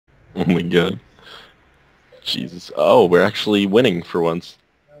Oh my god. Jesus. Oh, we're actually winning for once.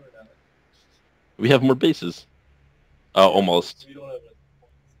 We have more bases. Oh, almost.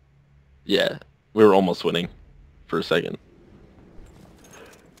 Yeah, we were almost winning for a second.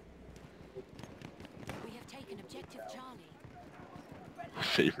 We have taken objective Charlie.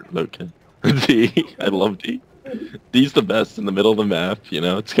 Favorite okay. D. I love D. D's the best in the middle of the map, you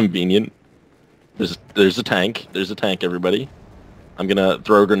know, it's convenient. There's a tank. There's a tank, everybody. I'm gonna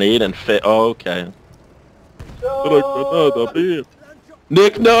throw a grenade and oh, okay. No!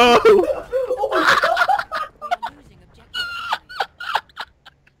 Nick, no! We are losing objective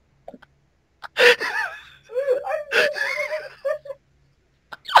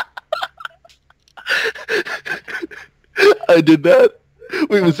Charlie. I did that.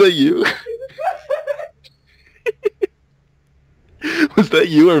 Wait, was that you? Was that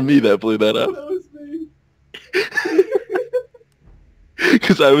you or me that blew that up? That was me.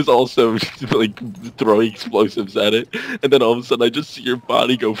 Because I was also like throwing explosives at it, and then all of a sudden I just see your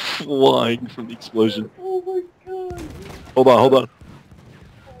body go flying from the explosion. Oh my god. Hold on, hold on.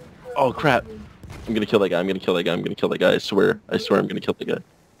 Oh crap! I'm gonna kill that guy. I'm gonna kill that guy. I'm gonna kill that guy. I swear. I swear I'm gonna kill that guy.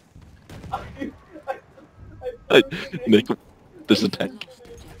 Nick, there's a tank.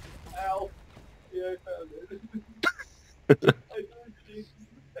 Ow. Yeah, I found it. I threw Jesus,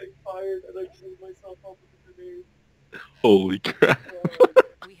 the tank fired, and I blew myself up with a grenade. Holy crap!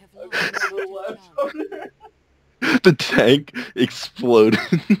 We have I lost put a objective laptop Charlie. there. The tank exploded,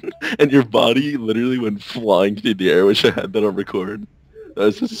 and your body literally went flying through the air. I wish I had that on record. That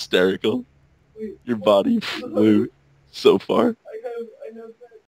was hysterical. Wait, Your body flew so far.